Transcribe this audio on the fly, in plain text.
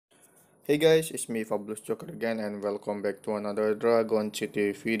Hey guys, it's me Fabulous Joker again and welcome back to another Dragon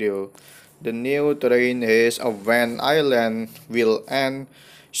City video. The new train is a Van Island will end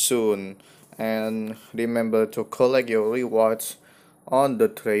soon, and remember to collect your rewards on the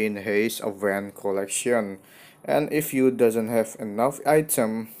train Haze Van collection. And if you doesn't have enough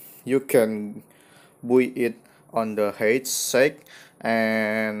item, you can buy it on the Haze site,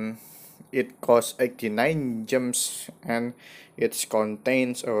 and it costs 89 gems and it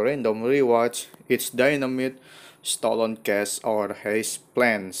contains a random rewards, its dynamite, stolen cash or haste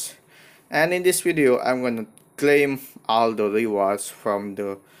plans. And in this video, I'm gonna claim all the rewards from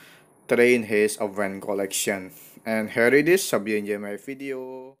the train haste event collection. And here it is, hope you enjoy my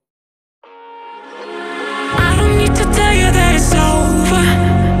video. I don't need to tell you that it's over.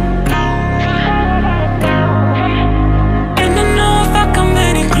 And I know if I come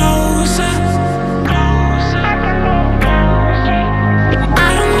any closer,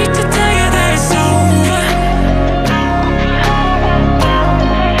 I don't need to tell you that it's over.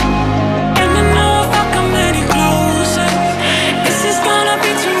 And I know if I come any closer, this is gonna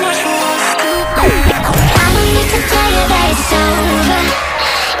be too much for us to bear. I don't need to tell you that it's over.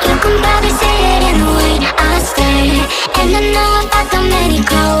 You can probably say it in the way I stay. And I know if I come any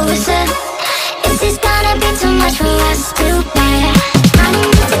closer, this is gonna be too much for us to bear. I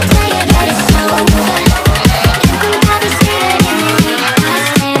don't need to tell you that it's over. You can probably say it in the way I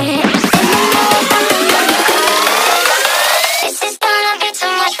stay. And I know if I come any closer, this is gonna be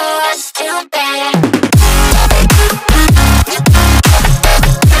too much for us to bear.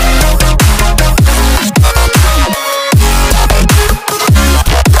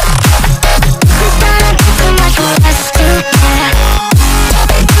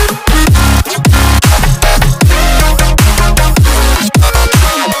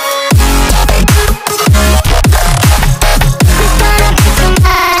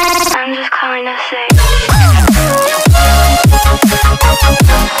 I'm just calling to say